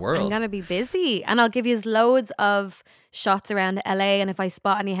all over the world. I'm going to be busy. And I'll give you loads of shots around LA. And if I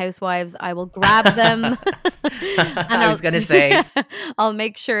spot any housewives, I will grab them. And I was going to say, I'll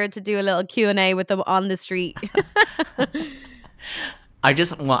make sure to do a little Q&A with them on the street.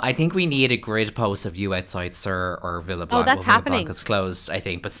 I think we need a grid post of you outside SUR or Villa Blanca. Oh, that's happening. Villa Blanca's closed, I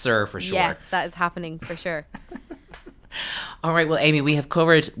think, but SUR for sure. Yes, that is happening for sure. All right, well, Amy, we've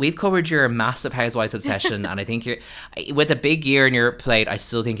covered your massive Housewives obsession, and I think with a big year in your plate, I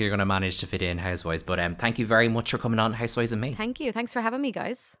still think you're going to manage to fit in Housewives. But thank you very much for coming on Housewives and Me. Thank you. Thanks for having me,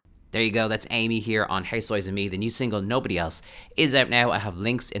 guys. There you go. That's Amy here on Housewives and Me. The new single, Nobody Else, is out now. I have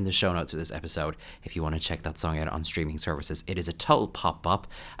links in the show notes for this episode if you want to check that song out on streaming services. It is a total pop bop.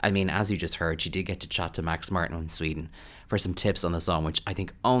 I mean, as you just heard, she did get to chat to Max Martin in Sweden for some tips on the song, which I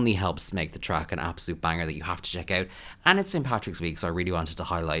think only helps make the track an absolute banger that you have to check out. And it's St. Patrick's Week, so I really wanted to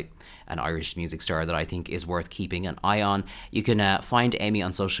highlight an Irish music star that I think is worth keeping an eye on. You can find Amy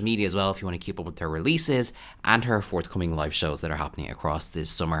on social media as well if you want to keep up with her releases and her forthcoming live shows that are happening across this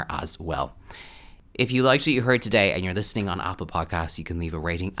summer as well. If you liked what you heard today and you're listening on Apple Podcasts, you can leave a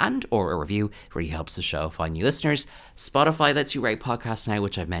rating and or a review. It really helps the show find new listeners. Spotify lets you rate podcasts now,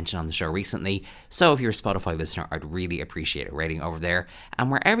 which I've mentioned on the show recently. So if you're a Spotify listener, I'd really appreciate a rating over there.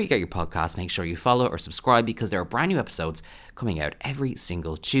 And wherever you get your podcasts, make sure you follow or subscribe because there are brand new episodes coming out every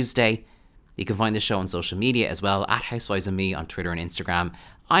single Tuesday. You can find the show on social media as well, at Housewives and Me on Twitter and Instagram.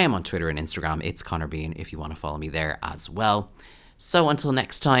 I am on Twitter and Instagram. It's Conor Bean if you want to follow me there as well. So until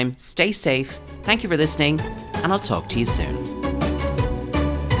next time, stay safe, thank you for listening, and I'll talk to you soon.